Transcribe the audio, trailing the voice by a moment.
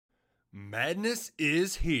Madness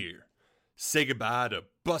is here. Say goodbye to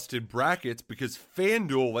busted brackets because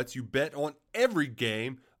FanDuel lets you bet on every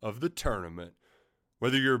game of the tournament.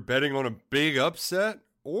 Whether you're betting on a big upset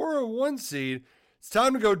or a one seed, it's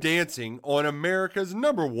time to go dancing on America's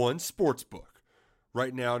 #1 sportsbook.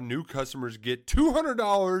 Right now, new customers get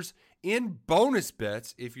 $200 in bonus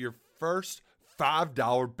bets if your first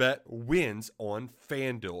 $5 bet wins on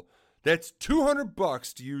FanDuel. That's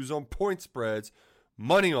 $200 to use on point spreads,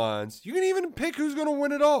 money lines. You can even pick who's going to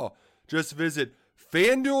win it all. Just visit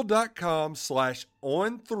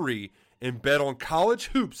FanDuel.com/on3 and bet on college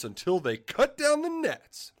hoops until they cut down the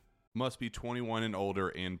nets. Must be 21 and older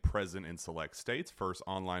and present in select states. First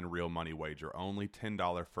online real money wager only.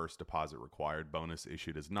 $10 first deposit required. Bonus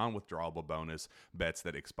issued as non-withdrawable bonus. Bets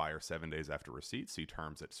that expire 7 days after receipt. See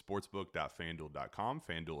terms at sportsbook.fanduel.com.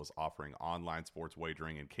 FanDuel is offering online sports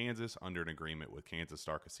wagering in Kansas under an agreement with Kansas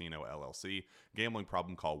Star Casino LLC. Gambling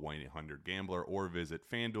problem? Call 1-800-GAMBLER or visit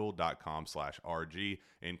fanduel.com/RG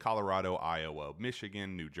in Colorado, Iowa,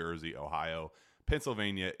 Michigan, New Jersey, Ohio,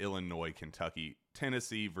 Pennsylvania, Illinois, Kentucky,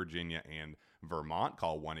 Tennessee, Virginia, and Vermont.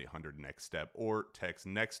 Call 1-800-NEXT-STEP or text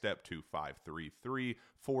NEXT-STEP to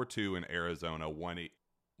 53342 in Arizona,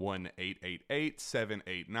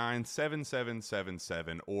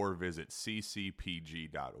 1-888-789-7777 or visit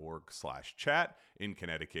ccpg.org/chat. In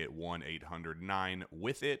Connecticut,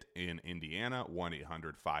 1-800-9-WITH-IT. In Indiana,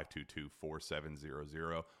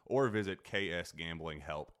 1-800-522-4700 or visit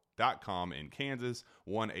ksgamblinghelp.com. In Kansas,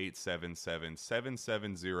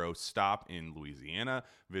 1-877-770-STOP in Louisiana.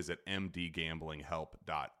 Visit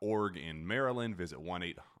mdgamblinghelp.org in Maryland. Visit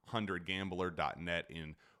 1-800-gambler.net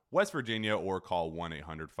in West Virginia or call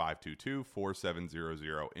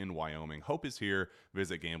 1-800-522-4700 in Wyoming. Hope is here.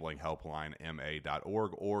 Visit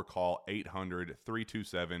gamblinghelplinema.org or call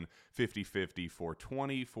 800-327-5050 for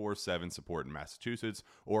 24/7 support in Massachusetts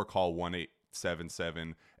or call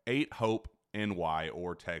 1-877-8-HOPE NY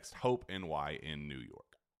or text Hope NY in New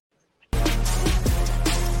York.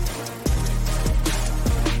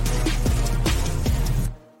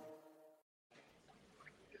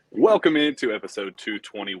 Welcome into episode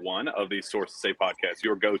 221 of the Sources Say podcast,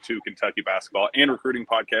 your go-to Kentucky basketball and recruiting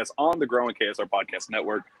podcast on the growing KSR Podcast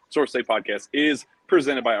Network. Sources Say podcast is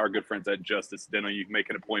presented by our good friends at Justice Dental. You can make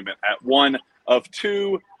an appointment at one of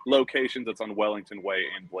two locations. That's on Wellington Way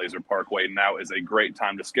and Blazer Parkway. Now is a great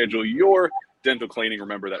time to schedule your dental cleaning.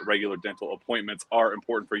 Remember that regular dental appointments are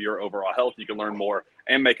important for your overall health. You can learn more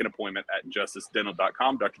and make an appointment at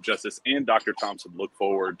justicedental.com. Dr. Justice and Dr. Thompson look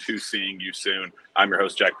forward to seeing you soon. I'm your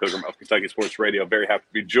host, Jack Pilgrim of Kentucky Sports Radio. Very happy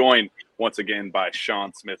to be joined once again by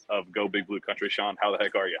Sean Smith of Go Big Blue Country. Sean, how the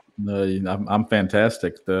heck are you? I'm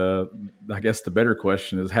fantastic. I guess the better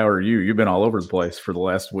question is, how are you? You've been all over the place for the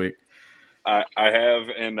last week. I have,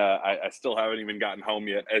 and I still haven't even gotten home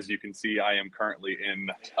yet. As you can see, I am currently in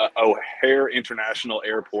O'Hare International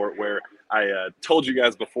Airport, where I told you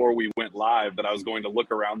guys before we went live that I was going to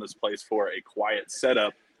look around this place for a quiet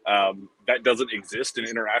setup. That doesn't exist in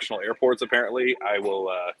international airports, apparently. I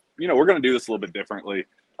will, we're going to do this a little bit differently.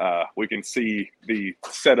 We can see the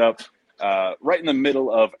setup right in the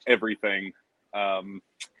middle of everything.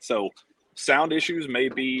 So sound issues may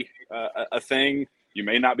be a thing. You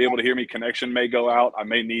may not be able to hear me. Connection may go out. I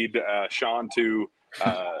may need Sean to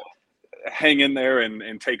hang in there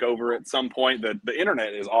and take over at some point. The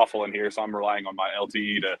internet is awful in here, so I'm relying on my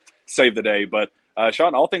LTE to save the day. But,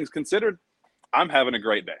 Sean, all things considered, I'm having a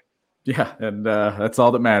great day. Yeah, and that's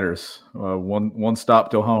all that matters. One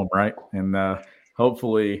stop till home, right? And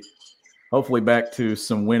hopefully back to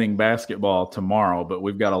some winning basketball tomorrow. But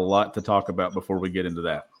we've got a lot to talk about before we get into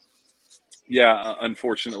that. Yeah,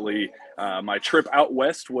 unfortunately, my trip out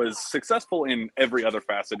west was successful in every other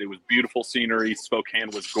facet. It was beautiful scenery. Spokane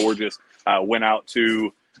was gorgeous. Went out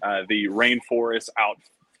to the rainforest out,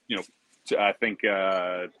 to, I think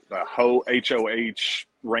HOH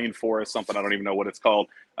rainforest, something I don't even know what it's called.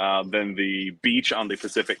 Then the beach on the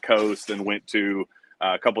Pacific coast, and went to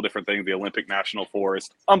a couple different things, the Olympic National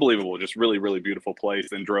Forest. Unbelievable, just really, really beautiful place.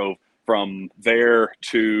 Then drove from there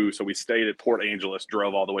so we stayed at Port Angeles,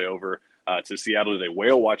 drove all the way over to Seattle, did a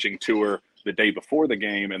whale watching tour the day before the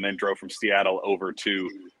game, and then drove from Seattle over to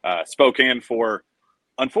Spokane for,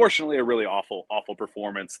 unfortunately, a really awful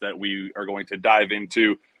performance that we are going to dive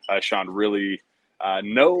into. Sean, really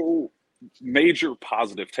no major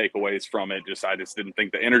positive takeaways from it. I just didn't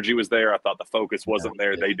think the energy was there. I thought the focus wasn't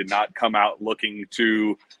there. They did not come out looking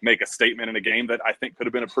to make a statement in a game that I think could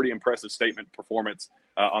have been a pretty impressive statement performance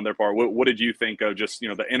on their part. What did you think of just,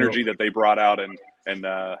 the energy that they brought out and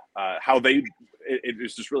how they it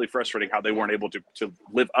was just really frustrating how they weren't able to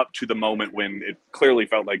live up to the moment when it clearly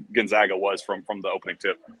felt like Gonzaga was from the opening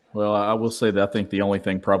tip. Well, I will say that I think the only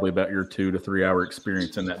thing probably about your 2 to 3 hour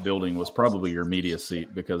experience in that building was probably your media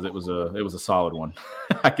seat, because it was a solid one.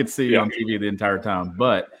 I could see you on TV the entire time.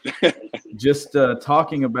 But just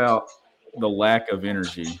talking about the lack of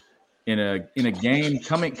energy in a game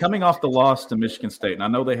coming off the loss to Michigan State, and I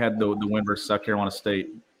know they had the win versus South Carolina State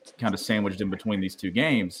kind of sandwiched in between these two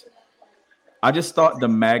games. I just thought the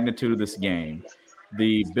magnitude of this game,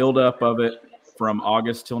 the buildup of it from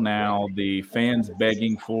August till now, the fans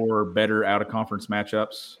begging for better out-of-conference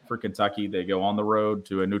matchups for Kentucky. They go on the road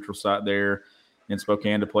to a neutral site there in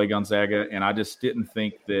Spokane to play Gonzaga, and I just didn't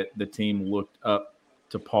think that the team looked up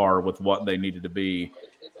to par with what they needed to be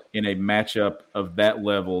in a matchup of that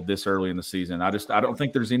level this early in the season. I don't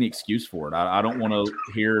think there's any excuse for it. I don't want to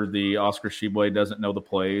hear the Oscar Tshiebwe doesn't know the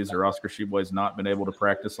plays, or Oscar Tshiebwe's not been able to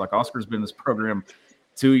practice. Like, Oscar's been in this program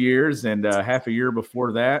 2 years and half a year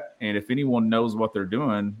before that. And if anyone knows what they're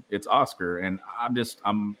doing, it's Oscar. And I just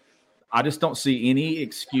don't see any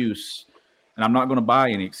excuse, and I'm not going to buy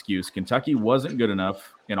any excuse. Kentucky wasn't good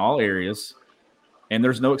enough in all areas, and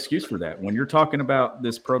there's no excuse for that. When you're talking about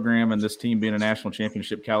this program and this team being a national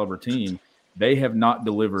championship caliber team, they have not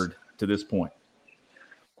delivered to this point.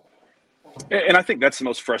 And I think that's the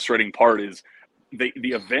most frustrating part is the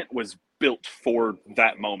event was built for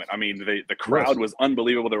that moment. I mean, the crowd was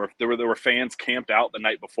unbelievable. There were fans camped out the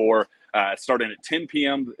night before, starting at 10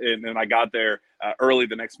 p.m. And then I got there early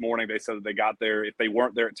the next morning. They said that they got there. If they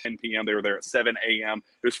weren't there at 10 p.m., they were there at 7 a.m.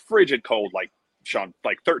 It was frigid cold, like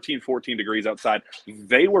 13, 14 degrees outside.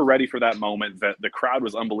 They were ready for that moment. The crowd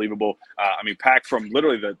was unbelievable. I mean, packed from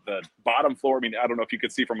literally the bottom floor. I mean, I don't know if you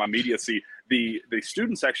could see from my media seat, the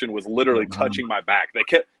student section was literally touching my back.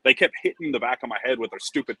 They kept hitting the back of my head with their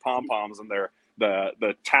stupid pom-poms and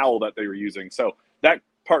the towel that they were using. So that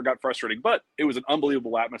part got frustrating, but it was an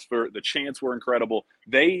unbelievable atmosphere. The chants were incredible.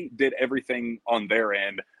 They did everything on their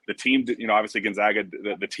end. The team did, obviously Gonzaga,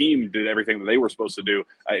 the team did everything that they were supposed to do.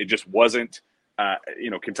 It just wasn't,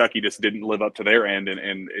 Kentucky just didn't live up to their end,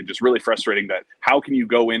 and it just really frustrating that how can you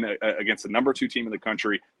go in against the number 2 team in the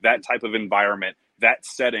country, that type of environment, that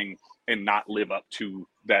setting, and not live up to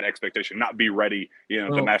that expectation, not be ready,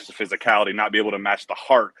 to match the physicality, not be able to match the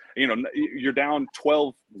heart. You're down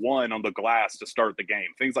 12-1 on the glass to start the game,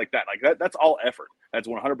 things like that. Like that's all effort. That's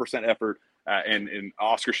 100% effort. And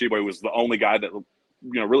Oscar Tshiebwe was the only guy that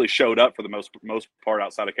really showed up for the most part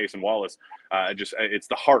outside of Case and Wallace. It's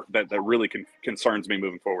the heart that really concerns me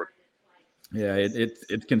moving forward. Yeah,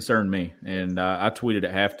 it concerned me, and I tweeted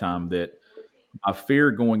at halftime that my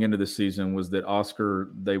fear going into the season was that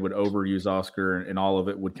they would overuse Oscar, and all of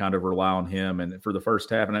it would kind of rely on him. And for the first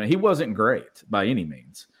half, and he wasn't great by any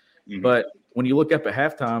means, but when you look up at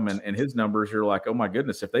halftime and his numbers, you're like, oh my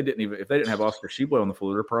goodness, if they didn't have Oscar Tshiebwe on the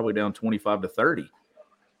floor, they're probably down 25-30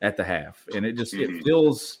 at the half. And it just it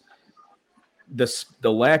feels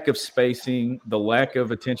the lack of spacing, the lack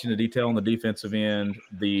of attention to detail on the defensive end,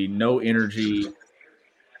 the no energy,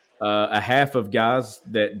 a half of guys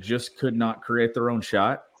that just could not create their own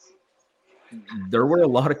shot. There were a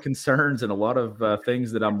lot of concerns and a lot of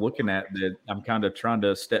things that I'm looking at that I'm kind of trying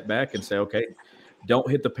to step back and say, okay, don't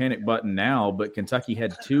hit the panic button now. But Kentucky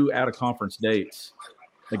had 2 out-of-conference dates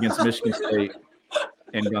against Michigan State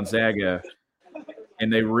and Gonzaga,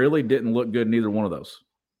 and they really didn't look good in either one of those.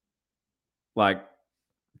 Like,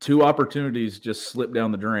 2 opportunities just slipped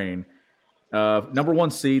down the drain. Number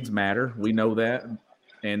 1 seeds matter. We know that.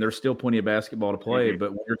 And there's still plenty of basketball to play.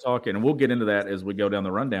 But when you're talking, and we'll get into that as we go down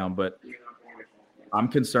the rundown, but I'm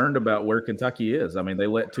concerned about where Kentucky is. I mean, they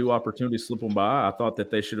let 2 opportunities slip them by. I thought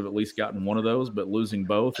that they should have at least gotten one of those, but losing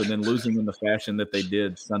both and then losing in the fashion that they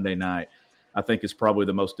did Sunday night, I think is probably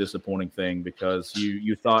the most disappointing thing, because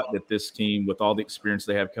you thought that this team, with all the experience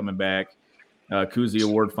they have coming back, Cousy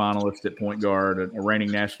Award finalist at point guard, a reigning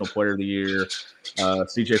National Player of the Year,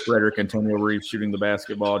 C.J. Frederick, Antonio Reeves shooting the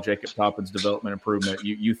basketball, Jacob Toppin's development improvement.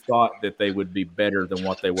 You thought that they would be better than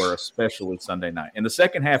what they were, especially Sunday night. And the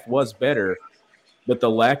second half was better, but the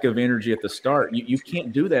lack of energy at the start, you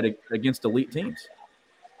can't do that against elite teams.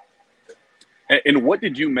 And what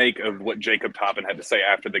did you make of what Jacob Toppin had to say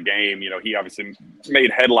after the game? He obviously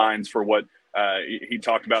made headlines for what he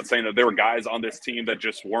talked about, saying that there were guys on this team that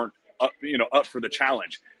just weren't up for the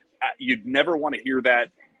challenge. You'd never want to hear that,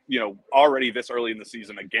 already this early in the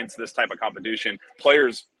season against this type of competition.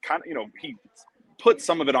 Players kind of, he put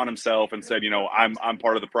some of it on himself and said, I'm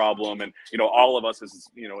part of the problem, and all of us is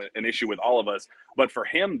an issue with all of us. But for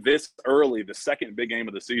him this early, the second big game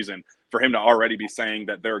of the season, for him to already be saying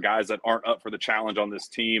that there are guys that aren't up for the challenge on this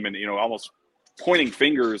team, and almost pointing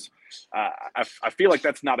fingers, I feel like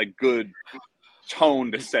that's not a good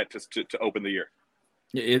tone to set to open the year.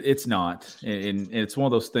 It's not, and it's one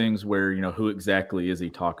of those things where, who exactly is he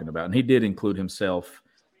talking about? And he did include himself,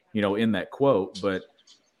 in that quote, but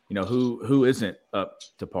who isn't up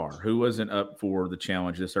to par? Who isn't up for the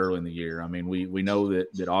challenge this early in the year? I mean, we know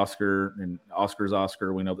that Oscar and Oscar's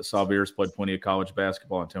Oscar. We know that Xavier's played plenty of college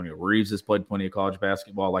basketball. Antonio Reeves has played plenty of college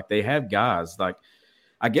basketball. Like, they have guys. Like,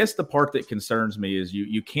 I guess the part that concerns me is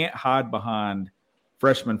you can't hide behind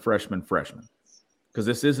freshman, because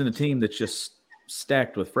this isn't a team that's just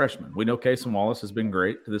stacked with freshmen. We know Cason Wallace has been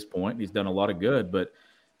great to this point. He's done a lot of good, but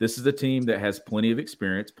this is a team that has plenty of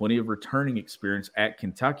experience, plenty of returning experience at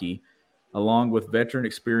Kentucky, along with veteran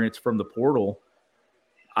experience from the portal.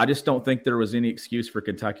 I just don't think there was any excuse for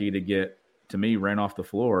Kentucky to get, to me, ran off the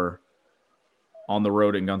floor on the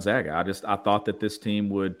road in Gonzaga. I thought that this team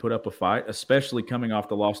would put up a fight, especially coming off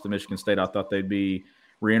the loss to Michigan State. I thought they'd be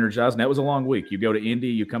re-energized, and that was a long week. You go to Indy,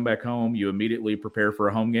 you come back home, you immediately prepare for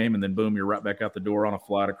a home game, and then boom, you're right back out the door on a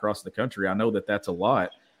flight across the country. I know that that's a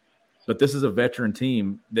lot, but this is a veteran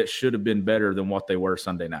team that should have been better than what they were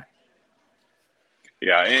Sunday night.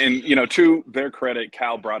 Yeah, and, to their credit,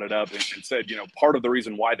 Cal brought it up and said, part of the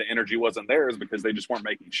reason why the energy wasn't there is because they just weren't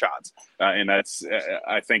making shots. And that's,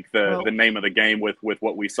 I think, the name of the game with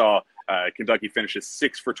what we saw. Kentucky finishes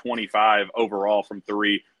 6 for 25 overall from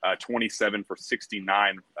three, 27 for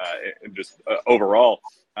 69 overall.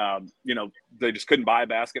 They just couldn't buy a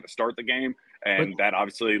basket to start the game. And that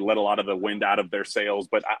obviously let a lot of the wind out of their sails.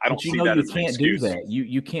 But I don't see that as an excuse.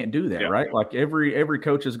 You can't do that, right? Like every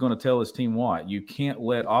coach is going to tell his team what. You can't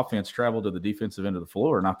let offense travel to the defensive end of the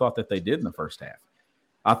floor. And I thought that they did in the first half.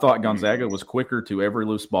 I thought Gonzaga was quicker to every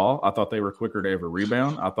loose ball. I thought they were quicker to every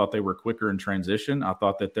rebound. I thought they were quicker in transition. I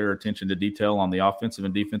thought that their attention to detail on the offensive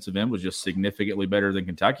and defensive end was just significantly better than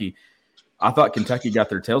Kentucky. I thought Kentucky got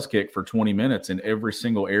their tails kicked for 20 minutes in every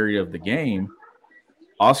single area of the game.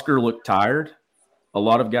 Oscar looked tired. A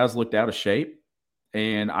lot of guys looked out of shape.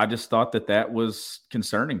 And I just thought that was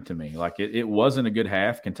concerning to me. Like, it wasn't a good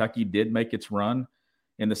half. Kentucky did make its run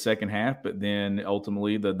in the second half, but then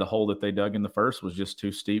ultimately the hole that they dug in the first was just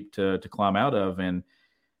too steep to climb out of. And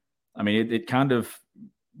I mean, it kind of,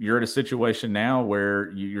 you're at a situation now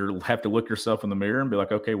where you have to look yourself in the mirror and be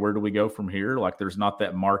like, okay, where do we go from here? Like, there's not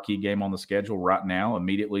that marquee game on the schedule right now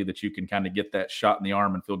immediately that you can kind of get that shot in the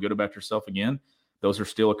arm and feel good about yourself again. Those are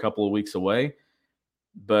still a couple of weeks away.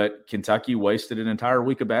 But Kentucky wasted an entire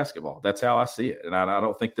week of basketball. That's how I see it. And I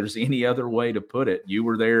don't think there's any other way to put it. You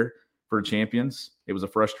were there for champions. It was a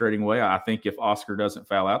frustrating way. I think if Oscar doesn't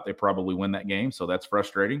foul out, they probably win that game. So that's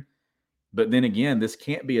frustrating. But then again, this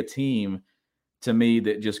can't be a team, to me,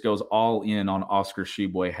 that just goes all in on Oscar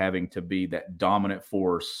Tshiebwe having to be that dominant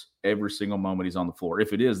force every single moment he's on the floor.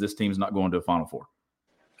 If it is, this team's not going to a Final Four.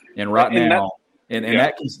 And right now,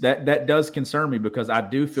 that does concern me, because I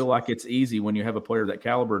do feel like it's easy when you have a player of that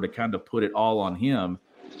caliber to kind of put it all on him.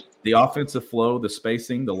 The offensive flow, the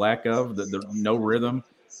spacing, the lack of, the no rhythm,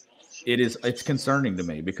 it's concerning to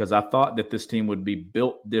me, because I thought that this team would be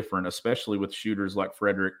built different, especially with shooters like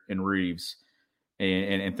Frederick and Reeves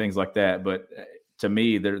and things like that. But to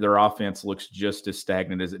me, their offense looks just as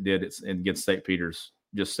stagnant as it did against St. Peter's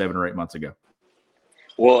just 7 or 8 months ago.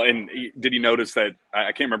 Well, and did you notice that –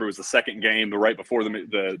 I can't remember, it was the second game, right before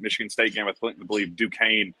the Michigan State game, I believe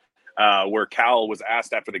Duquesne, where Cal was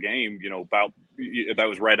asked after the game, about – that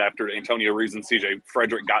was right after Antonio Reeves and CJ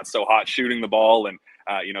Frederick got so hot shooting the ball, and,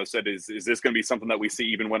 said, is this going to be something that we see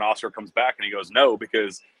even when Oscar comes back? And he goes, no,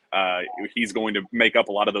 because he's going to make up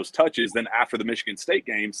a lot of those touches. Then after the Michigan State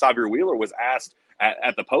game, Xavier Wheeler was asked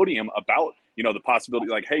at the podium about – the possibility,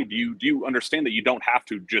 like, hey, do you understand that you don't have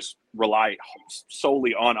to just rely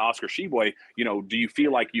solely on Oscar Tshiebwe? Do you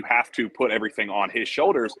feel like you have to put everything on his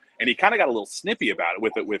shoulders? And he kind of got a little snippy about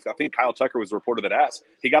it with I think Kyle Tucker was the reporter that asked.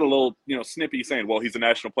 He got a little, snippy, saying, well, he's the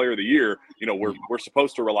National Player of the Year. We're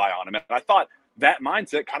supposed to rely on him. And I thought that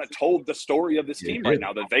mindset kind of told the story of this team right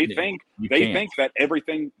now, that they think that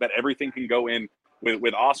everything can go in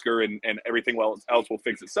with Oscar and everything else will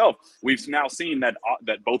fix itself. We've now seen that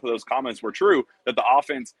both of those comments were true, that the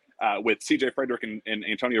offense with CJ Frederick and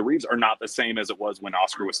Antonio Reeves are not the same as it was when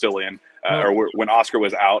Oscar was still in or when Oscar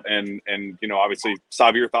was out. And obviously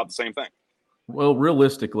Xavier thought the same thing. Well,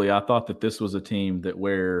 realistically, I thought that this was a team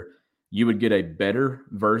where you would get a better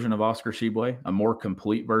version of Oscar Tshiebwe, a more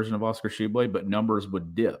complete version of Oscar Tshiebwe, but numbers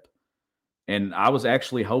would dip. And I was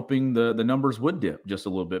actually hoping the numbers would dip just a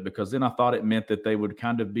little bit, because then I thought it meant that they would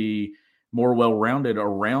kind of be more well-rounded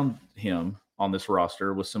around him on this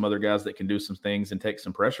roster with some other guys that can do some things and take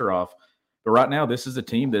some pressure off. But right now, this is a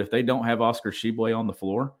team that if they don't have Oscar Tshiebwe on the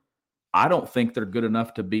floor, I don't think they're good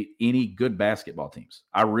enough to beat any good basketball teams.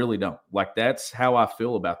 I really don't. Like, that's how I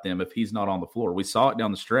feel about them if he's not on the floor. We saw it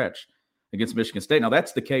down the stretch against Michigan State. Now,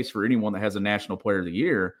 that's the case for anyone that has a National Player of the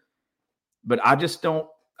Year, but I just don't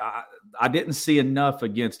I didn't see enough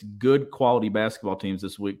against good quality basketball teams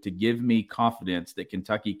this week to give me confidence that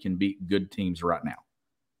Kentucky can beat good teams right now.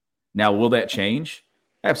 Now, will that change?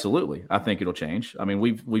 Absolutely. I think it'll change. I mean,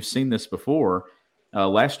 we've seen this before.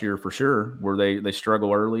 Last year for sure, where they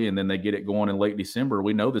struggle early and then they get it going in late December.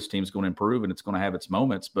 We know this team's going to improve and it's going to have its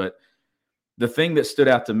moments. But the thing that stood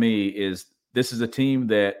out to me is this is a team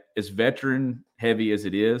that, as veteran heavy as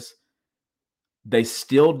it is, they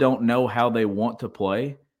still don't know how they want to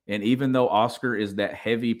play. And even though Oscar is that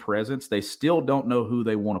heavy presence, they still don't know who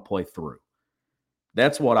they want to play through.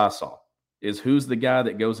 That's what I saw, is who's the guy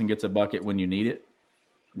that goes and gets a bucket when you need it.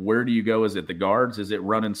 Where do you go? Is it the guards? Is it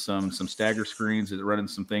running some stagger screens? Is it running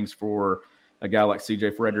some things for a guy like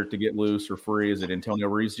CJ Frederick to get loose or free? Is it Antonio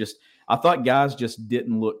Reeves? I thought guys just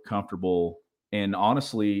didn't look comfortable. And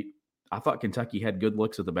honestly, I thought Kentucky had good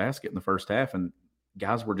looks at the basket in the first half, and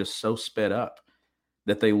guys were just so sped up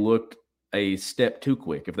that they looked a step too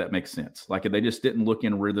quick, if that makes sense. Like, they just didn't look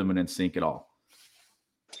in rhythm and in sync at all.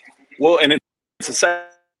 Well, and it's a sad.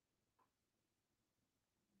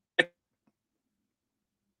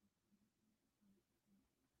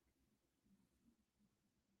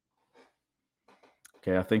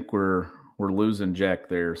 Okay, I think we're losing Jack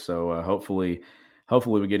there, so hopefully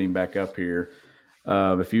we get him back up here.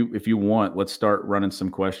 If you want, let's start running some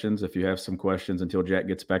questions. If you have some questions until Jack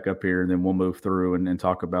gets back up here, and then we'll move through and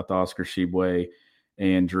talk about the Oscar Tshiebwe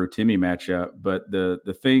and Drew Timme matchup. But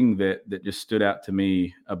the thing that just stood out to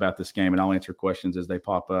me about this game, and I'll answer questions as they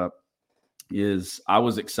pop up, is I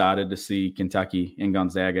was excited to see Kentucky and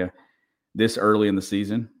Gonzaga this early in the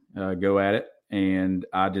season go at it, and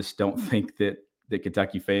I just don't think that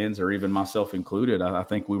Kentucky fans, or even myself included, I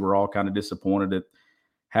think we were all kind of disappointed at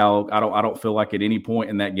how I don't feel like at any point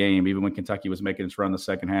in that game, even when Kentucky was making its run the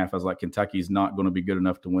second half, I was like, Kentucky's not going to be good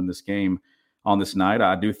enough to win this game on this night.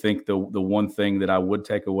 I do think the one thing that I would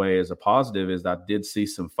take away as a positive is I did see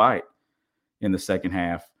some fight in the second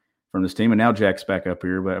half from this team. And now Jack's back up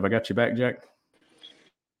here, but have I got you back, Jack?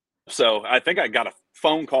 So I think I got a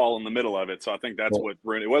phone call in the middle of it. So I think that's what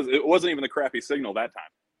ruined it. It wasn't even the crappy signal that time.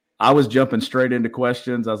 I was jumping straight into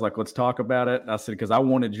questions. I was like, let's talk about it. I said, because I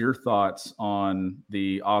wanted your thoughts on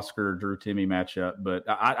the Oscar-Drew Timme matchup. But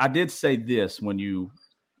I did say this when you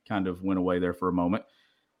kind of went away there for a moment,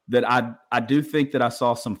 that I do think that I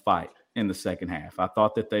saw some fight in the second half. I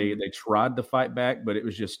thought that they tried to fight back, but it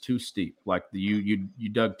was just too steep. Like you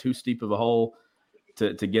dug too steep of a hole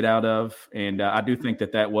to get out of. And I do think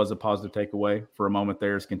that was a positive takeaway for a moment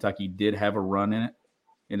there, as Kentucky did have a run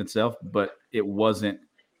in itself, but it wasn't.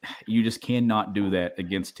 You just cannot do that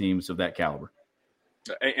against teams of that caliber.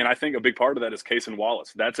 And I think a big part of that is Cason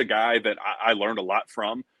Wallace. That's a guy that I learned a lot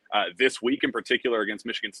from this week in particular against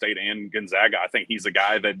Michigan State and Gonzaga. I think he's a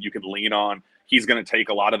guy that you can lean on. He's going to take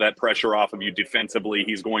a lot of that pressure off of you defensively.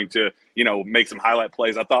 He's going to, make some highlight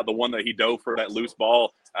plays. I thought the one that he dove for that loose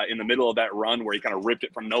ball in the middle of that run where he kind of ripped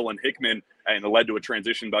it from Nolan Hickman and it led to a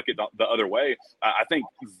transition bucket the other way. I think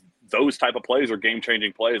those type of plays are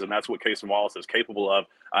game-changing plays, and that's what Cason Wallace is capable of.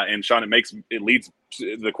 And Sean, it leads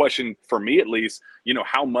to the question for me, at least,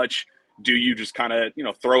 how much do you just kind of,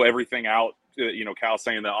 throw everything out? Cal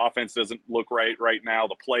saying the offense doesn't look right now,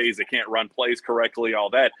 the plays, they can't run plays correctly, all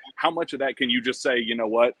that. How much of that can you just say, you know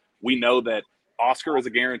what, we know that Oscar is a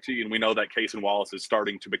guarantee, and we know that Cason Wallace is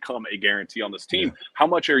starting to become a guarantee on this team. Yeah. How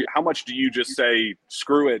much do you just say,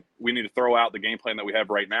 screw it, we need to throw out the game plan that we have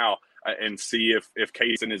right now and see if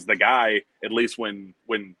Cason is the guy, at least when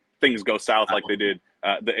things go south like they did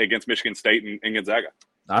against Michigan State and Gonzaga?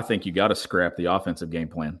 I think you got to scrap the offensive game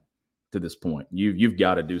plan to this point. You've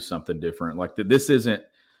got to do something different. Like, this isn't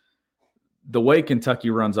the way Kentucky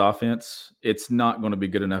runs offense. It's not going to be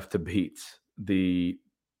good enough to beat the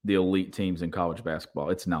elite teams in college basketball.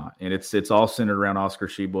 It's not. And it's all centered around Oscar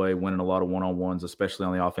Tshiebwe winning a lot of one-on-ones, especially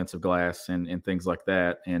on the offensive glass and things like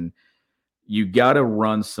that. And you got to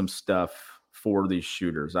run some stuff for these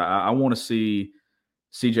shooters. I want to see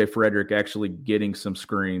CJ Frederick actually getting some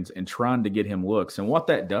screens and trying to get him looks. And what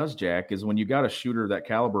that does, Jack, is when you got a shooter that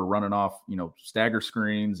caliber running off, stagger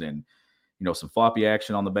screens and, some floppy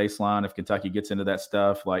action on the baseline, if Kentucky gets into that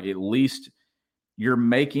stuff, like, at least you're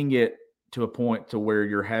making it to a point to where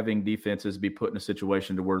you're having defenses be put in a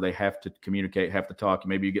situation to where they have to communicate, have to talk.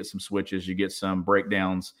 Maybe you get some switches, you get some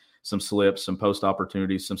breakdowns, some slips, some post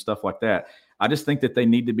opportunities, some stuff like that. I just think that they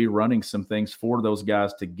need to be running some things for those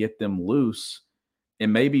guys to get them loose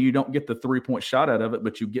And maybe you don't get the 3-point shot out of it,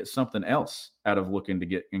 but you get something else out of looking to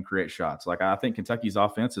get and create shots. Like, I think Kentucky's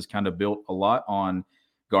offense is kind of built a lot on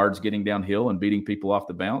guards getting downhill and beating people off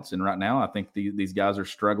the bounce. And right now, I think these guys are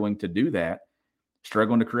struggling to do that,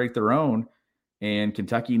 struggling to create their own. And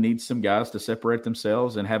Kentucky needs some guys to separate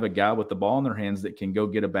themselves and have a guy with the ball in their hands that can go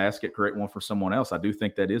get a basket, create one for someone else. I do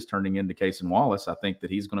think that is turning into Cason Wallace. I think that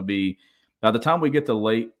he's going to be, by the time we get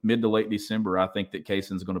to mid to late December, I think that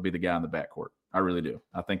Cason's going to be the guy in the backcourt. I really do.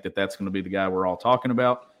 I think that that's going to be the guy we're all talking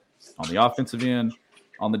about on the offensive end,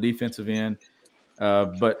 on the defensive end.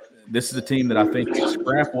 But this is a team that I think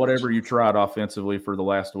scrap whatever you tried offensively for the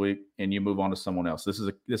last week and you move on to someone else. This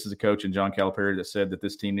is a coach in John Calipari that said that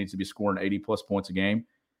this team needs to be scoring 80-plus points a game.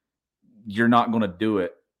 You're not going to do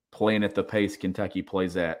it playing at the pace Kentucky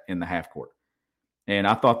plays at in the half court. And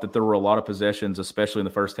I thought that there were a lot of possessions, especially in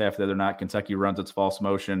the first half the other night. Kentucky runs its false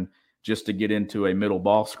motion just to get into a middle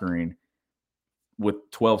ball screen with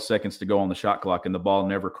 12 seconds to go on the shot clock, and the ball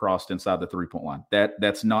never crossed inside the 3-point line.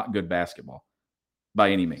 That's not good basketball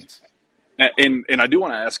by any means. And I do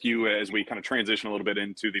want to ask you, as we kind of transition a little bit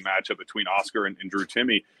into the matchup between Oscar and Drew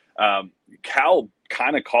Timme, Cal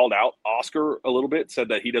kind of called out Oscar a little bit, said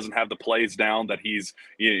that he doesn't have the plays down, that he's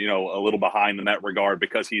a little behind in that regard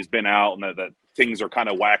because he's been out, and that things are kind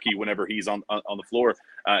of wacky whenever he's on the floor,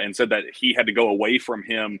 and said that he had to go away from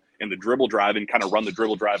him in the dribble drive and kind of run the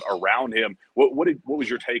dribble drive around him. What was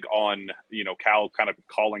your take on Cal kind of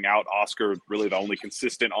calling out Oscar, really the only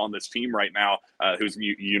consistent on this team right now, who's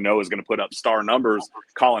is going to put up star numbers,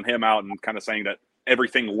 calling him out and kind of saying that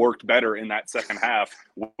everything worked better in that second half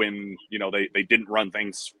when they didn't run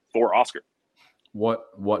things for Oscar?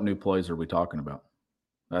 What new plays are we talking about?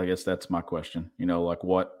 I guess that's my question. Like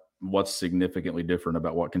what's significantly different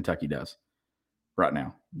about what Kentucky does right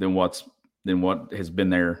now than what has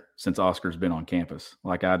been there since Oscar's been on campus?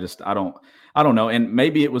 Like I don't know. And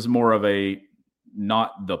maybe it was more of a,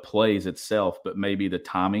 not the plays itself, but maybe the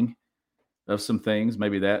timing of some things.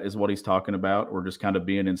 Maybe that is what he's talking about, or just kind of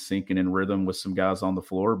being in sync and in rhythm with some guys on the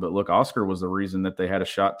floor. But look, Oscar was the reason that they had a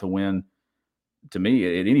shot to win, to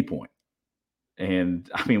me, at any point. And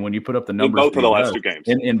I mean, when you put up the numbers in both of the last 2 games,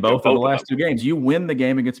 in both of the last 2 games, you win the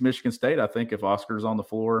game against Michigan State, I think, if Oscar's on the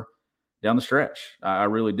floor down the stretch. I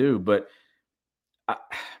really do. But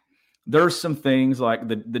there's some things like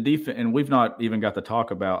the defense, and we've not even got to talk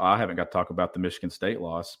about, I haven't got to talk about the Michigan State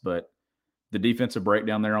loss, but the defensive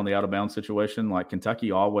breakdown there on the out-of-bounds situation, like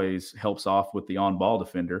Kentucky always helps off with the on-ball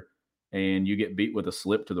defender, and you get beat with a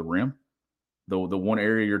slip to the rim, the one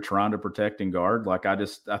area you're trying to protect and guard. Like I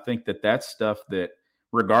think that's stuff that,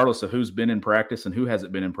 regardless of who's been in practice and who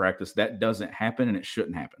hasn't been in practice, that doesn't happen, and it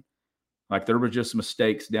shouldn't happen. Like there were just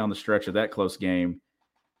mistakes down the stretch of that close game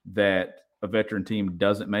that a veteran team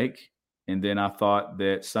doesn't make. And then I thought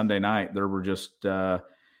that Sunday night there were just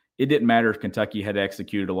it didn't matter if Kentucky had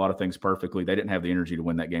executed a lot of things perfectly. They didn't have the energy to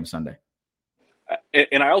win that game Sunday.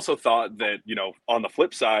 And I also thought that, on the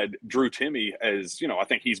flip side, Drew Timme, I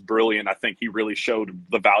think he's brilliant. I think he really showed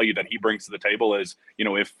the value that he brings to the table as,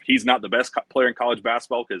 if he's not the best player in college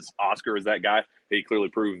basketball, because Oscar is that guy, he clearly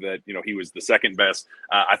proved that, he was the second best.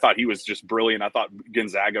 I thought he was just brilliant. I thought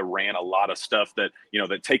Gonzaga ran a lot of stuff that,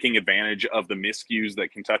 that taking advantage of the miscues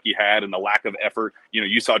that Kentucky had and the lack of effort.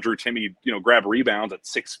 You saw Drew Timme, grab rebounds at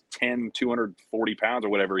 6'10", 240 pounds or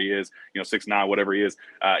whatever he is, 6'9", whatever he is,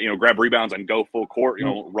 grab rebounds and go full court,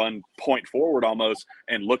 run point forward almost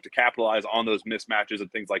and look to capitalize on those mismatches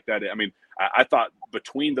and things like that. I mean, I thought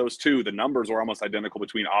between those two, the numbers were almost identical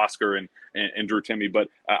between Oscar and Drew Timme, but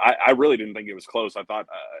I really didn't think it was close. I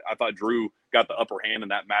thought Drew got the upper hand in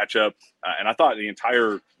that matchup, and I thought the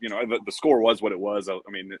entire, the score was what it was. I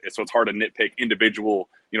mean, so it's hard to nitpick individual,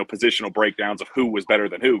 positional breakdowns of who was better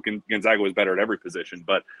than who. Gonzaga was better at every position,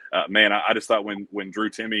 but man, I just thought when Drew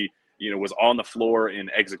Timme, was on the floor and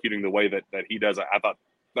executing the way that he does, I thought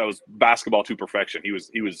that was basketball to perfection. He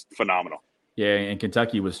was phenomenal. Yeah, and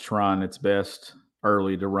Kentucky was trying its best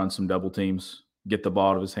early to run some double teams, get the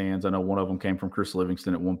ball out of his hands. I know one of them came from Chris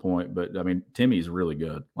Livingston at one point, but I mean, Timmy's really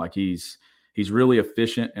good. Like he's really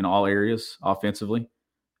efficient in all areas offensively,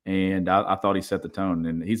 and I thought he set the tone.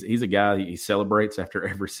 And he's a guy, he celebrates after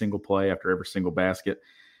every single play, after every single basket,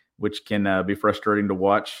 which can be frustrating to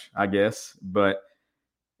watch, I guess. But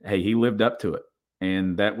hey, he lived up to it.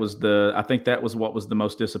 And I think that was what was the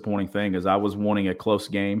most disappointing thing, is I was wanting a close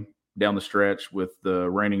game down the stretch with the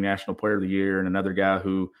reigning National Player of the Year and another guy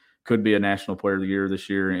who could be a National Player of the Year this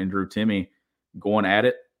year, and Drew Timme, going at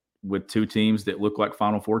it with two teams that look like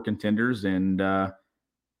Final Four contenders. And I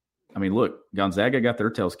mean, look, Gonzaga got their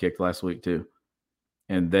tails kicked last week too,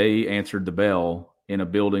 and they answered the bell in a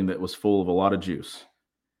building that was full of a lot of juice.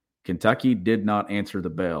 Kentucky did not answer the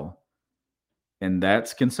bell, and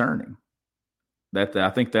that's concerning. I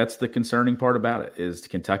think that's the concerning part about it is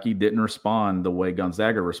Kentucky didn't respond the way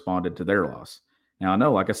Gonzaga responded to their loss. Now, I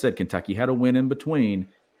know, like I said, Kentucky had a win in between,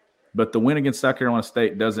 but the win against South Carolina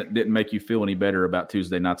State didn't make you feel any better about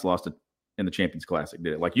Tuesday night's loss in the Champions Classic,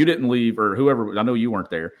 did it? Like, you didn't leave, or whoever, I know you weren't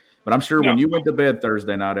there, but I'm sure when you went to bed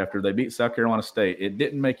Thursday night after they beat South Carolina State, it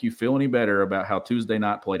didn't make you feel any better about how Tuesday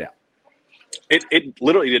night played out. It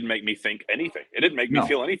literally didn't make me think anything. It didn't make me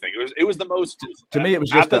feel anything. It was the most to me. It was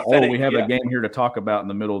just we have a game here to talk about in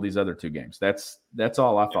the middle of these other two games. That's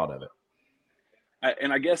all I thought of it.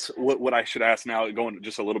 And I guess what I should ask now, going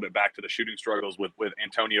just a little bit back to the shooting struggles with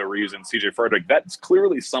Antonio Reeves and CJ Frederick, that's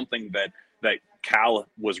clearly something that Cal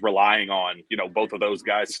was relying on. Both of those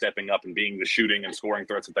guys stepping up and being the shooting and scoring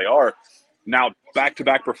threats that they are. Now,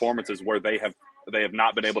 back-to-back performances where they have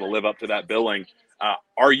not been able to live up to that billing.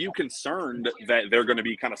 Are you concerned that they're going to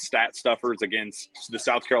be kind of stat stuffers against the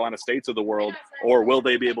South Carolina States of the world, or will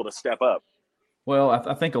they be able to step up? Well,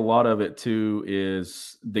 I think a lot of it, too,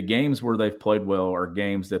 is the games where they've played well are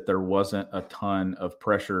games that there wasn't a ton of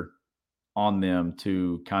pressure on them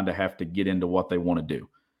to kind of have to get into what they want to do.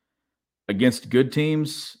 Against good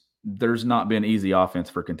teams, there's not been easy offense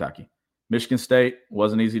for Kentucky. Michigan State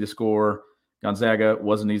wasn't easy to score. Gonzaga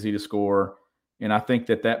wasn't easy to score. And I think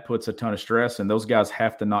that puts a ton of stress, and those guys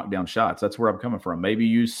have to knock down shots. That's where I'm coming from. Maybe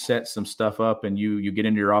you set some stuff up and you get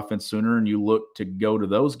into your offense sooner and you look to go to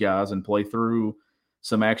those guys and play through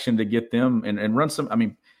some action to get them and run some. I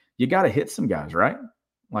mean, you got to hit some guys, right?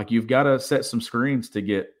 Like, you've got to set some screens to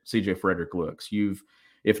get CJ Frederick looks.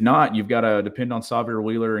 If not, you've got to depend on Xavier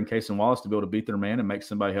Wheeler and Cason Wallace to be able to beat their man and make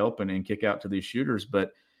somebody help and kick out to these shooters.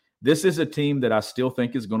 But this is a team that I still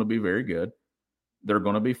think is going to be very good. They're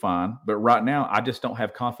going to be fine. But right now, I just don't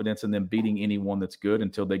have confidence in them beating anyone that's good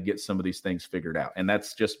until they get some of these things figured out. And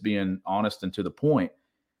that's just being honest and to the point.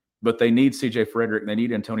 But they need CJ Frederick. They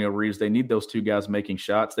need Antonio Reeves. They need those two guys making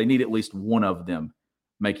shots. They need at least one of them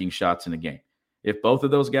making shots in a game. If both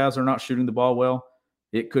of those guys are not shooting the ball well,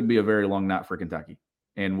 it could be a very long night for Kentucky.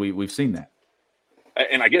 And we've seen that.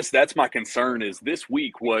 And I guess that's my concern is this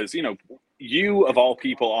week was, you of all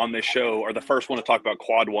people on this show are the first one to talk about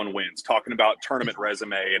quad one wins, talking about tournament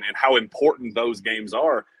resume and how important those games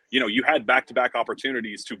are. You had back-to-back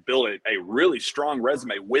opportunities to build a really strong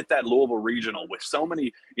resume with that Louisville regional with so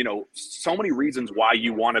many reasons why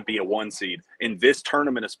you want to be a one seed in this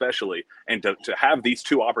tournament, especially, and to have these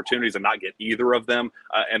two opportunities and not get either of them.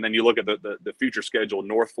 And then you look at the future schedule,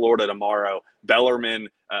 North Florida tomorrow, Bellarmine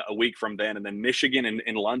a week from then, and then Michigan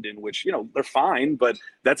in London, which, they're fine, but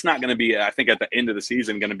that's not going to be, I think at the end of the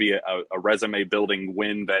season, going to be a resume building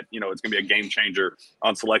win that, it's going to be a game changer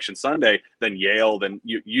on Selection Sunday. Then Yale, then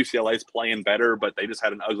UCLA's playing better, but they just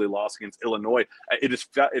had an ugly loss against Illinois. It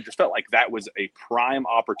just felt like that was a prime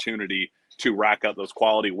opportunity to rack up those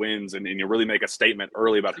quality wins and you really make a statement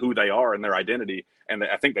early about who they are and their identity. And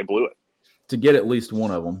I think they blew it. To get at least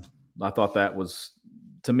one of them, I thought that was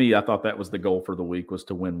the goal for the week, was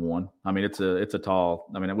to win one. I mean, it's a tall,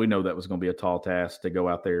 we know that was going to be a tall task to go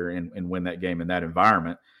out there and win that game in that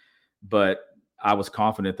environment. But I was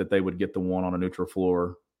confident that they would get the one on a neutral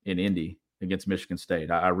floor in Indy against Michigan State.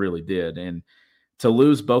 I really did. And to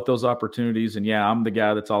lose both those opportunities, and I'm the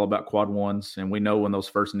guy that's all about quad ones. And we know when those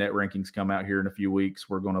first net rankings come out here in a few weeks,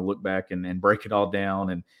 we're going to look back and break it all down.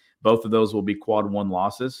 And both of those will be quad one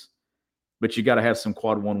losses. But you got to have some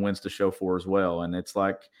quad one wins to show for as well. And it's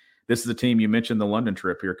like, this is a team, you mentioned the London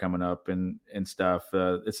trip here coming up and stuff.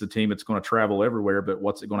 It's a team that's going to travel everywhere, but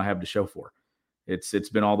what's it going to have to show for? It's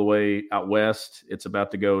been all the way out west. It's about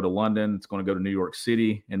to go to London. It's going to go to New York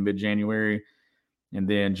City in mid-January and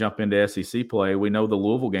then jump into SEC play. We know the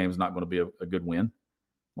Louisville game is not going to be a good win.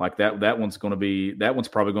 Like that one's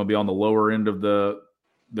probably going to be on the lower end of the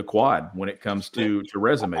quad when it comes to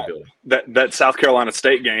resume building. That South Carolina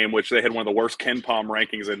State game, which they had one of the worst Ken Palm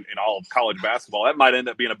rankings in all of college basketball, that might end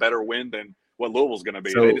up being a better win than what Louisville's going to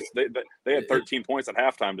be. So, they had 13 points at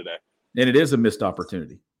halftime today. And it is a missed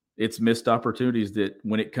opportunity. It's missed opportunities that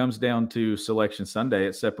when it comes down to Selection Sunday,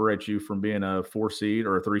 it separates you from being a 4 seed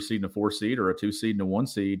or a 3 seed and a 4 seed or a 2 seed and a 1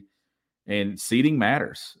 seed. And seeding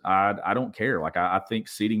matters. I don't care. Like, I think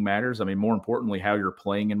seeding matters. I mean, more importantly, how you're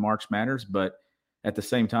playing in March matters. But at the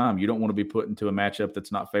same time, you don't want to be put into a matchup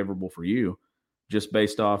that's not favorable for you just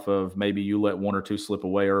based off of maybe you let 1 or 2 slip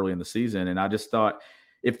away early in the season. And I just thought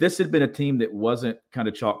if this had been a team that wasn't kind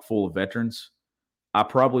of chock full of veterans, I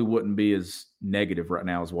probably wouldn't be as negative right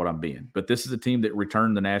now as what I'm being. But this is a team that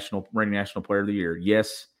returned the reigning national player of the year.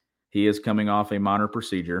 Yes, he is coming off a minor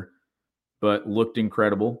procedure, but looked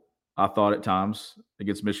incredible. I thought at times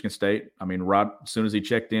against Michigan State. I mean, right as soon as he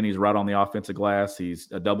checked in, he's right on the offensive glass. He's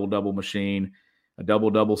a double-double machine, a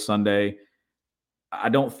double-double Sunday. I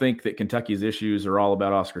don't think that Kentucky's issues are all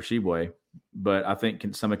about Oscar Tshiebwe, but I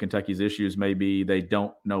think some of Kentucky's issues may be they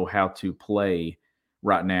don't know how to play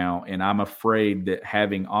right now. And I'm afraid that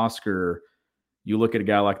having Oscar, you look at a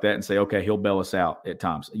guy like that and say, okay, he'll bail us out at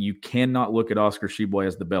times. You cannot look at Oscar Tshiebwe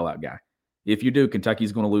as the bailout guy. If you do,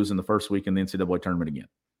 Kentucky's going to lose in the first week in the NCAA tournament again.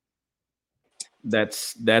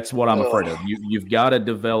 That's what I'm afraid of. You've got to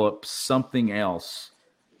develop something else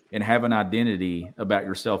and have an identity about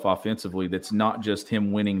yourself offensively that's not just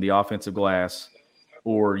him winning the offensive glass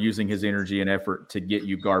or using his energy and effort to get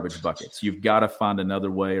you garbage buckets. You've got to find another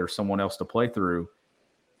way or someone else to play through,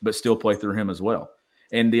 but still play through him as well.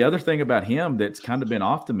 And the other thing about him that's kind of been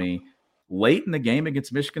off to me, late in the game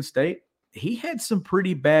against Michigan State, he had some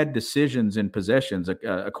pretty bad decisions in possessions,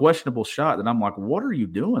 a questionable shot that I'm like, what are you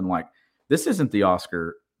doing? Like, this isn't the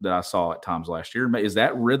Oscar that I saw at times last year. Is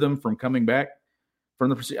that rhythm from coming back from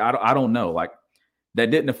the – I don't know. Like, that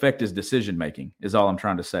didn't affect his decision-making is all I'm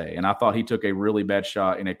trying to say. And I thought he took a really bad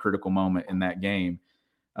shot in a critical moment in that game.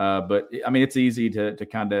 But, I mean, it's easy to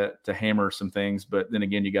kind of to hammer some things. But then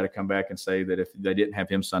again, you got to come back and say that if they didn't have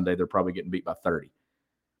him Sunday, they're probably getting beat by 30.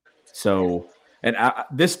 So – and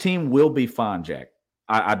this team will be fine, Jack.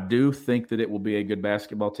 I do think that it will be a good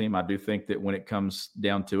basketball team. I do think that when it comes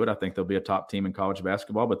down to it, I think they'll be a top team in college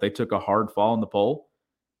basketball. But they took a hard fall in the poll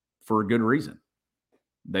for a good reason.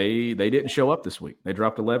 They didn't show up this week. They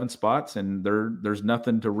dropped 11 spots, and there's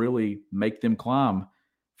nothing to really make them climb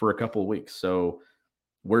for a couple of weeks. So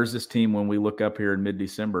where's this team when we look up here in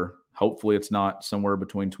mid-December? Hopefully it's not somewhere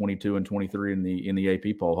between 22 and 23 in the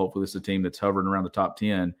AP poll. Hopefully it's a team that's hovering around the top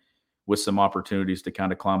 10 with some opportunities to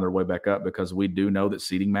kind of climb their way back up, because we do know that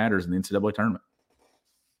seeding matters in the NCAA tournament.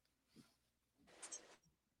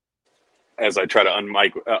 As I try to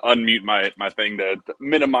unmute my thing to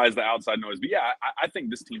minimize the outside noise. But yeah, I think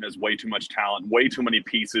this team has way too much talent, way too many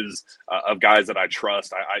pieces of guys that I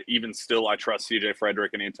trust. I trust CJ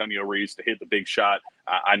Frederick and Antonio Reeves to hit the big shot.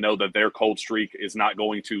 I know that their cold streak is not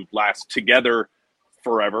going to last together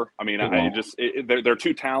forever. I mean, they're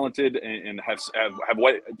too talented and have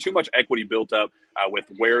way too much equity built up with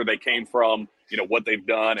where they came from, what they've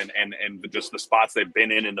done and just the spots they've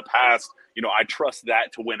been in the past. I trust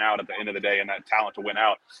that to win out at the end of the day, and that talent to win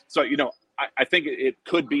out. So, I think it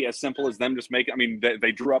could be as simple as them just making. I mean,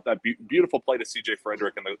 they drew up that beautiful play to CJ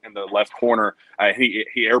Frederick in the left corner. He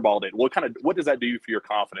airballed it. What does that do for your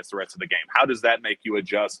confidence the rest of the game? How does that make you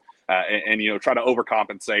adjust and try to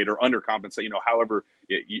overcompensate or undercompensate? However,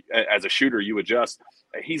 as a shooter you adjust.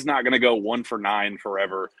 He's not going to go 1 for 9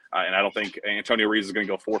 forever, and I don't think Antonio Reeves is going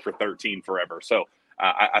to go 4 for 13 forever. So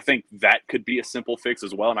I think that could be a simple fix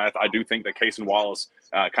as well. And I do think that Cason Wallace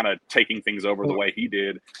kind of taking things over the way he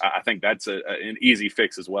did, I think that's an easy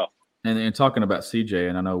fix as well. And talking about CJ,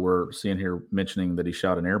 and I know we're seeing here mentioning that he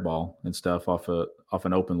shot an air ball and stuff off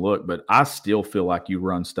an open look, but I still feel like you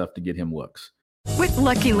run stuff to get him looks. With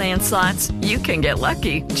Lucky Land Slots, you can get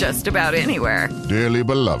lucky just about anywhere. Dearly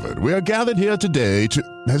beloved, we are gathered here today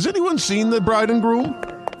to... Has anyone seen the bride and groom?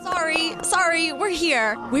 Sorry, we're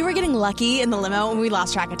here. We were getting lucky in the limo and we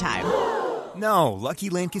lost track of time. No, Lucky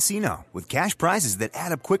Land Casino, with cash prizes that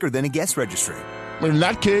add up quicker than a guest registry. In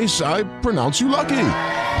that case, I pronounce you lucky.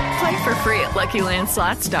 Play for free at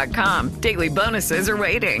LuckyLandSlots.com. Daily bonuses are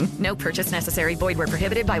waiting. No purchase necessary. Void where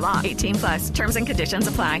prohibited by law. 18+. Terms and conditions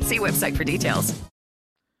apply. See website for details.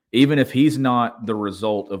 Even if he's not the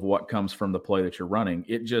result of what comes from the play that you're running,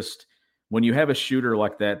 it just, when you have a shooter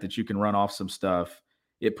like that you can run off some stuff,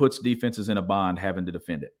 it puts defenses in a bind having to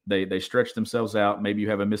defend it. They stretch themselves out. Maybe you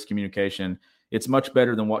have a miscommunication. It's much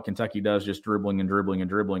better than what Kentucky does, just dribbling,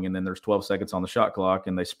 and then there's 12 seconds on the shot clock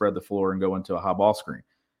and they spread the floor and go into a high ball screen.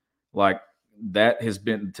 Like, that has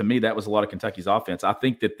been, to me, that was a lot of Kentucky's offense. I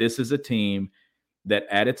think that this is a team that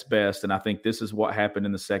at its best, and I think this is what happened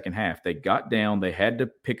in the second half. They got down, they had to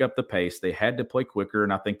pick up the pace, they had to play quicker,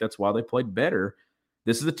 and I think that's why they played better.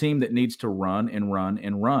 This is a team that needs to run and run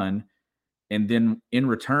and run, and then in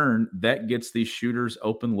return, that gets these shooters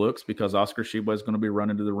open looks because Oscar Tshiebwe is going to be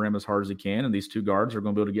running to the rim as hard as he can, and these two guards are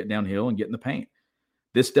going to be able to get downhill and get in the paint.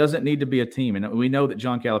 This doesn't need to be a team, and we know that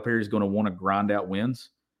John Calipari is going to want to grind out wins,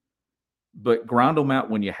 but grind them out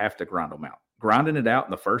when you have to grind them out. Grinding it out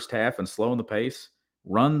in the first half and slowing the pace,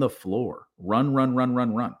 run the floor.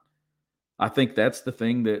 Run. I think that's the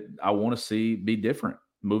thing that I want to see be different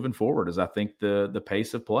moving forward, is I think the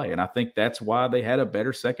pace of play. And I think that's why they had a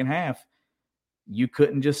better second half. You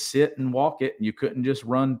couldn't just sit and walk it. You couldn't just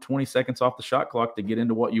run 20 seconds off the shot clock to get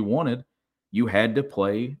into what you wanted. You had to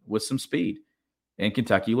play with some speed. and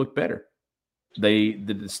Kentucky looked better. The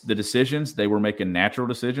decisions, they were making natural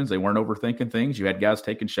decisions. They weren't overthinking things. You had guys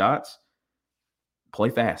taking shots. Play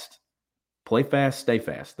fast. Play fast, stay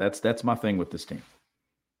fast. That's my thing with this team.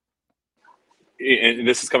 And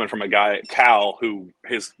this is coming from a guy, Cal, who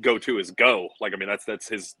his go-to is go. Like, I mean, that's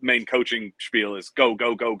his main coaching spiel is go,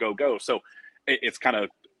 go, go, go, go. So it's kind of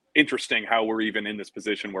interesting how we're even in this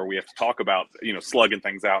position where we have to talk about, slugging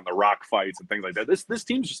things out and the rock fights and things like that. This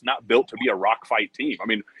team's just not built to be a rock fight team. I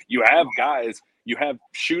mean, you have guys, you have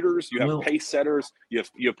shooters, you have pace setters, you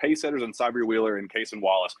have pace setters in Cyber Wheeler and Case and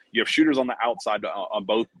Wallace. You have shooters on the outside on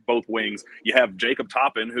both wings. You have Jacob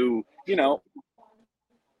Toppin, who,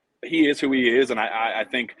 he is who he is, and I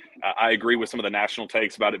think I agree with some of the national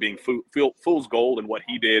takes about it being fool's gold and what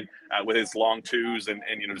he did with his long twos and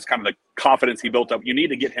just kind of the confidence he built up. You need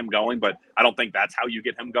to get him going, but I don't think that's how you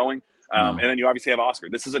get him going. And then you obviously have Oscar.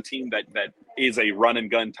 This is a team that is a run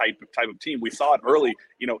and gun type of team. We saw it early.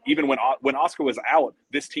 Even when Oscar was out,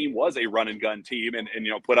 this team was a run and gun team and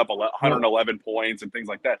put up 111 points and things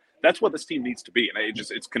like that. That's what this team needs to be. And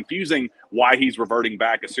it's confusing why he's reverting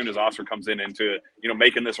back as soon as Oscar comes into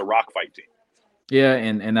making this a rock fight team. Yeah,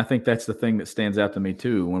 and I think that's the thing that stands out to me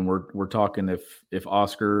too when we're talking if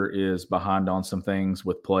Oscar is behind on some things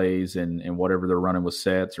with plays and whatever they're running with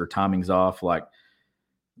sets or timing's off, like,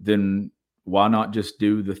 then why not just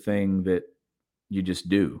do the thing that you just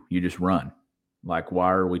do? You just run. Like,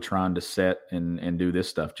 why are we trying to set and do this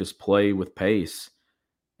stuff? Just play with pace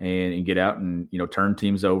and get out and, turn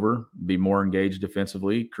teams over, be more engaged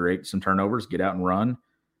defensively, create some turnovers, get out and run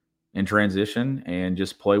in transition and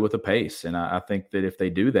just play with a pace. And I think that if they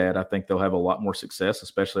do that, I think they'll have a lot more success,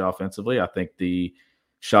 especially offensively. I think the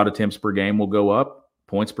shot attempts per game will go up.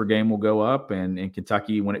 Points per game will go up, and in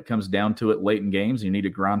Kentucky, when it comes down to it late in games, you need to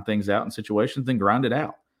grind things out in situations, then grind it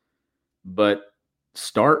out. But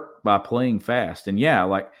start by playing fast. And yeah,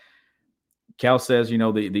 like Cal says,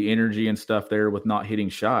 the energy and stuff there with not hitting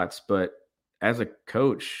shots. But as a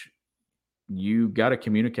coach, you got to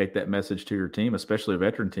communicate that message to your team, especially a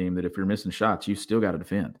veteran team, that if you're missing shots, you still got to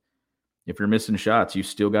defend. If you're missing shots, you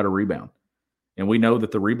still got to rebound. And we know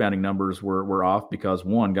that the rebounding numbers were off because,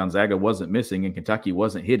 one, Gonzaga wasn't missing and Kentucky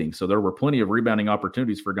wasn't hitting. So there were plenty of rebounding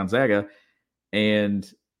opportunities for Gonzaga and,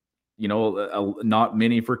 not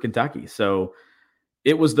many for Kentucky. So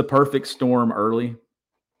it was the perfect storm early.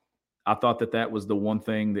 I thought that was the one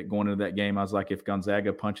thing that going into that game, I was like, if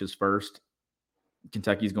Gonzaga punches first,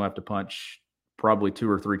 Kentucky's going to have to punch probably 2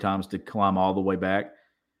 or 3 times to climb all the way back.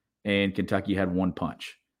 And Kentucky had one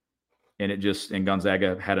punch. And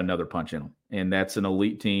Gonzaga had another punch in them. And that's an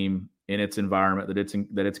elite team in its environment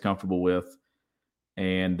that it's comfortable with.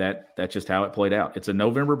 And that's just how it played out. It's a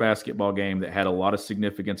November basketball game that had a lot of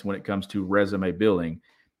significance when it comes to resume building,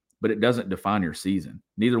 but it doesn't define your season.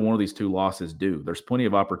 Neither one of these 2 losses do. There's plenty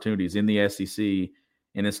of opportunities in the SEC,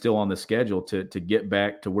 and it's still on the schedule to get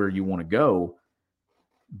back to where you want to go,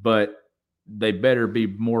 but they better be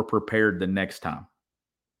more prepared the next time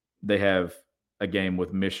they have a game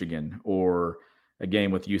with Michigan or a game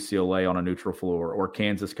with UCLA on a neutral floor or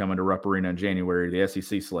Kansas coming to Rupp Arena in January, the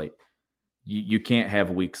SEC slate. You can't have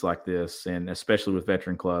weeks like this, and especially with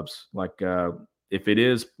veteran clubs. Like if it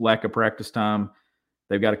is lack of practice time,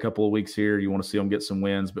 they've got a couple of weeks here. You want to see them get some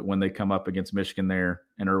wins, but when they come up against Michigan there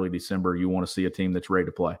in early December, you want to see a team that's ready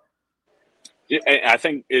to play. I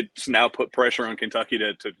think it's now put pressure on Kentucky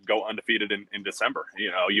to go undefeated in December.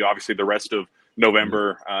 You obviously the rest of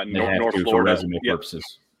November, North Florida,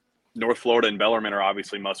 North Florida and Bellarmine are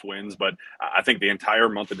obviously must wins, but I think the entire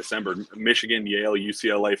month of December, Michigan, Yale,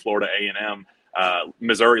 UCLA, Florida A&M,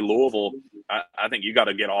 Missouri, Louisville, I think you got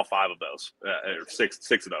to get all 5 of those,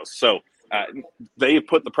 six of those. So they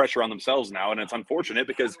put the pressure on themselves now, and it's unfortunate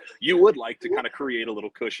because you would like to kind of create a little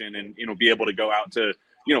cushion and be able to go out to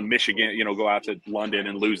Michigan, go out to London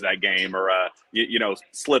and lose that game, or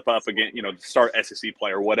slip up again, start SEC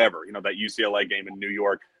play or whatever. That UCLA game in New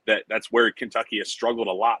York. That's where Kentucky has struggled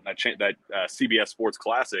a lot. And that CBS Sports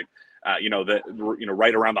Classic,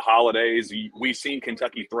 right around the holidays, we've seen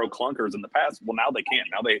Kentucky throw clunkers in the past. Well, now they can't.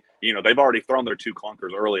 Now they've already thrown their 2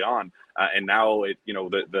 clunkers early on, and now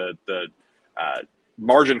the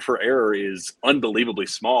margin for error is unbelievably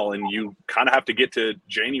small, and you kind of have to get to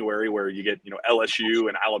January where you get LSU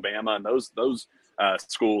and Alabama and those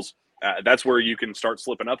schools. That's where you can start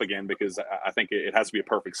slipping up again, because I think it has to be a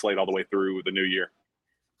perfect slate all the way through the new year.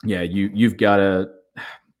 Yeah, you've got to.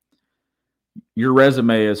 Your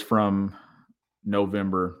resume is from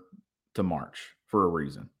November to March for a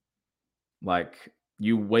reason. Like,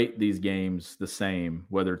 you weight these games the same,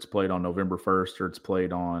 whether it's played on November 1st or it's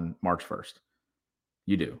played on March 1st.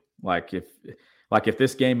 You do. Like if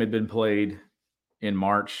this game had been played in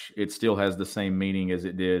March, it still has the same meaning as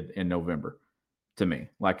it did in November to me.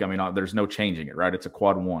 Like, I mean, there's no changing it, right? It's a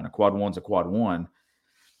quad one. A quad one's a quad one.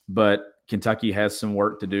 But Kentucky has some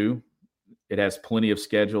work to do. It has plenty of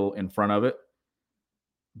schedule in front of it.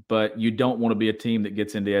 But you don't want to be a team that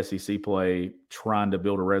gets into SEC play trying to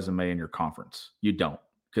build a resume in your conference. You don't,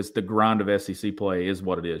 because the grind of SEC play is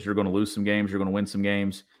what it is. You're going to lose some games. You're going to win some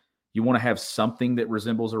games. You want to have something that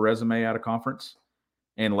resembles a resume out of conference.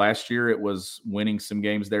 And last year it was winning some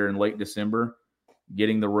games there in late December,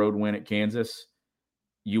 getting the road win at Kansas.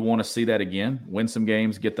 You want to see that again, win some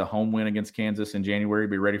games, get the home win against Kansas in January,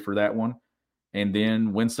 be ready for that one, and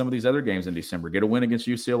then win some of these other games in December. Get a win against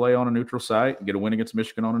UCLA on a neutral site, get a win against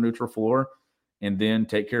Michigan on a neutral floor, and then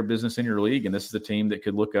take care of business in your league. And this is a team that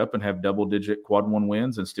could look up and have double-digit quad one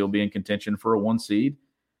wins and still be in contention for a 1 seed.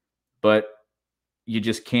 But you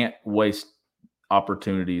just can't waste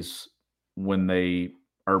opportunities when they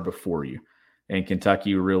are before you. And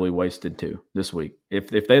Kentucky really wasted 2 this week. If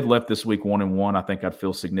they'd left this week 1-1, I think I'd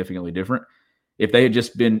feel significantly different. If they had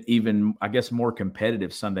just been even, I guess, more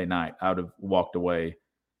competitive Sunday night, I would have walked away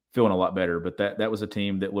feeling a lot better. But that was a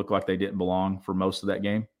team that looked like they didn't belong for most of that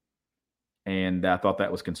game. And I thought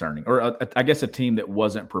that was concerning. Or I guess a team that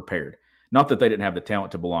wasn't prepared. Not that they didn't have the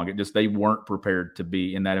talent to belong. It just they weren't prepared to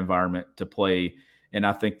be in that environment to play. And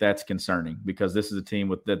I think that's concerning because this is a team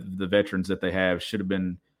with the veterans that they have should have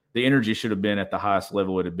been – the energy should have been at the highest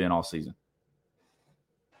level it had been all season.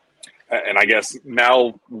 And I guess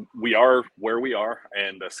now we are where we are,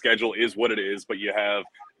 and the schedule is what it is, but you have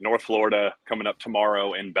North Florida coming up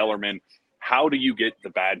tomorrow and Bellarmine. How do you get the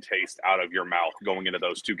bad taste out of your mouth going into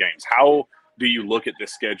those 2 games? How do you look at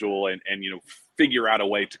this schedule and figure out a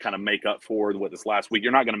way to kind of make up for what this last week?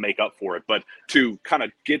 You're not going to make up for it, but to kind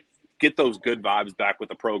of get those good vibes back with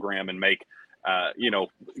the program and make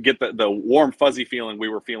get the warm, fuzzy feeling we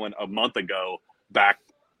were feeling a month ago back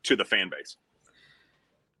to the fan base.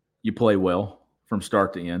 You play well from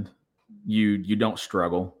start to end. You don't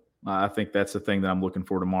struggle. I think that's the thing that I'm looking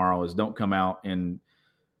for tomorrow is don't come out and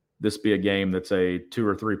this be a game that's a 2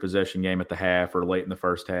 or 3 possession game at the half or late in the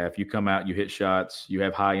first half. You come out, you hit shots, you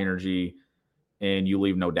have high energy, and you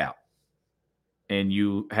leave no doubt. And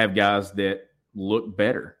you have guys that look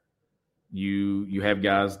better. You have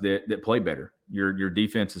guys that play better. Your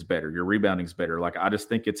defense is better. Your rebounding is better. Like I just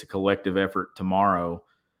think it's a collective effort tomorrow,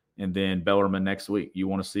 and then Bellarmine next week. You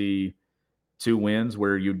want to see 2 wins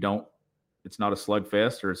where you don't. It's not a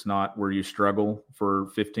slugfest, or it's not where you struggle for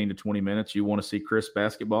 15 to 20 minutes. You want to see crisp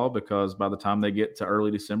basketball because by the time they get to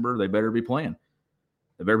early December, they better be playing.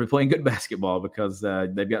 They better be playing good basketball because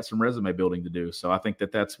they've got some resume building to do. So I think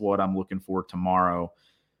that's what I'm looking for tomorrow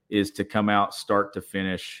is to come out start to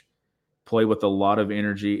finish, play with a lot of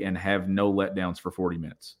energy, and have no letdowns for 40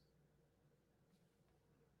 minutes.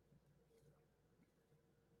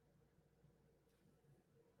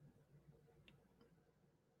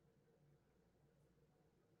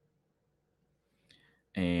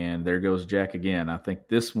 And there goes Jack again. I think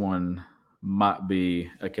this one might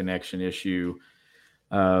be a connection issue.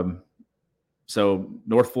 So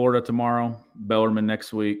North Florida tomorrow, Bellarmine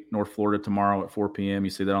next week, North Florida tomorrow at 4 p.m.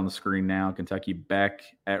 You see that on the screen now. Kentucky back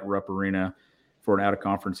at Rupp Arena for an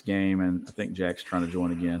out-of-conference game, and I think Jack's trying to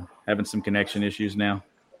join again. Having some connection issues now.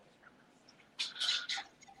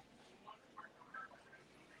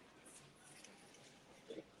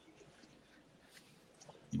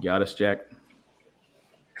 You got us, Jack?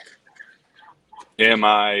 Am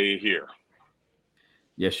I here?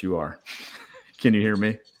 Yes, you are. Can you hear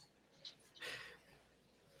me?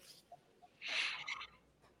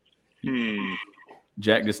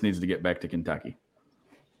 Jack just needs to get back to Kentucky.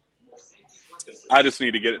 I just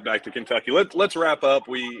need to get it back to Kentucky. Let's wrap up.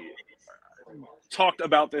 We talked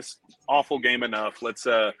about this awful game enough. Let's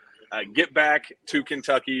get back to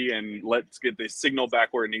Kentucky and let's get the signal back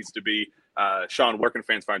where it needs to be. Sean, where can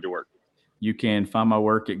fans find your work? You can find my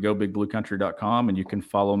work at gobigbluecountry.com, and you can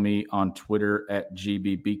follow me on Twitter at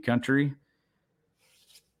GBBcountry.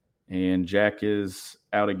 And Jack is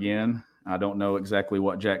out again. I don't know exactly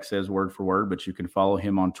what Jack says word for word, but you can follow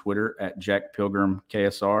him on Twitter at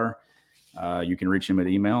JackPilgrimKSR. You can reach him at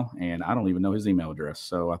email, and I don't even know his email address.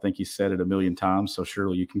 So I think he said it a million times, so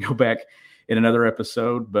surely you can go back in another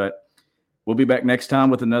episode. But we'll be back next time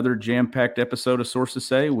with another jam-packed episode of Sources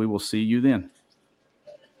Say. We will see you then.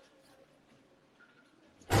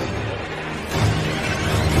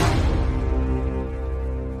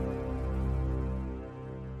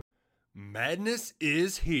 Madness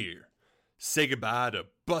is here. Say goodbye to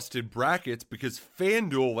busted brackets because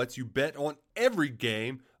FanDuel lets you bet on every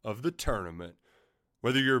game of the tournament.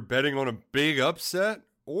 Whether you're betting on a big upset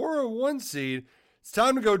or a 1 seed, It's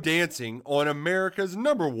time to go dancing on America's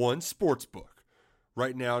 #1 sportsbook.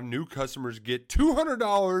 Right now, new customers get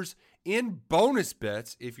 $200 in bonus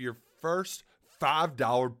bets if your first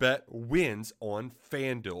 $5 bet wins on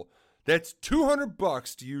FanDuel. That's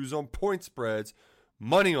 $200 to use on point spreads,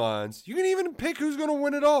 money lines. You can even pick who's going to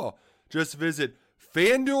win it all. Just visit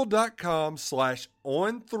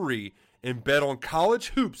FanDuel.com/on3 and bet on college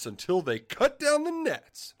hoops until they cut down the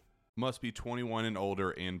nets. Must be 21 and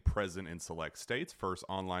older and present in select states. First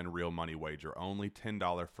online real money wager only.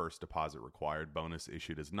 $10 first deposit required. Bonus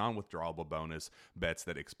issued as non-withdrawable bonus. Bets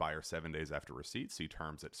that expire 7 days after receipt. See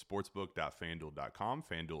terms at sportsbook.fanduel.com.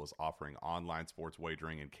 FanDuel is offering online sports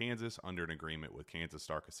wagering in Kansas under an agreement with Kansas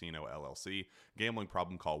Star Casino LLC. Gambling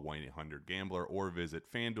problem? Call 1-800-GAMBLER or visit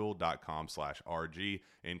fanduel.com/RG.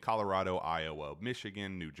 In Colorado, Iowa,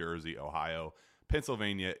 Michigan, New Jersey, Ohio,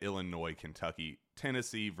 Pennsylvania, Illinois, Kentucky,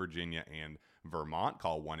 Tennessee, Virginia, and Vermont.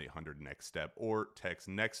 Call 1-800-NEXT-STEP or text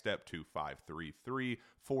NEXT-STEP to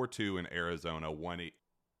 53342. In Arizona,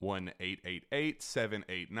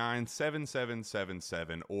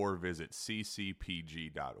 1-888-789-7777 or visit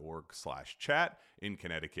ccpg.org/chat. In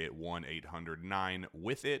Connecticut,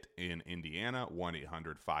 1-800-9-WITH-IT. In Indiana,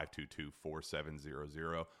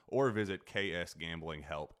 1-800-522-4700 or visit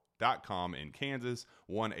ksgamblinghelp.com. In Kansas,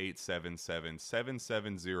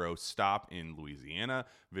 1-877-770-STOP. In Louisiana,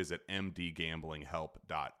 visit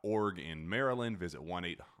mdgamblinghelp.org. In Maryland, visit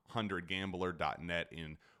 1-800-gambler.net.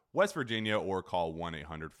 In West Virginia, or call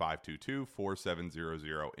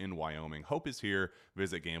 1-800-522-4700. In Wyoming, hope is here.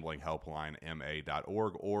 Visit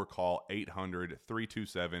gamblinghelplinema.org or call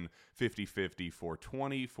 800-327-5050 for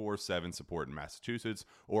 24/7 support in Massachusetts,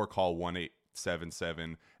 or call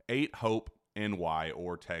 1-877-8-HOPE NY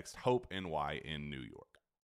or text HOPE NY in New York.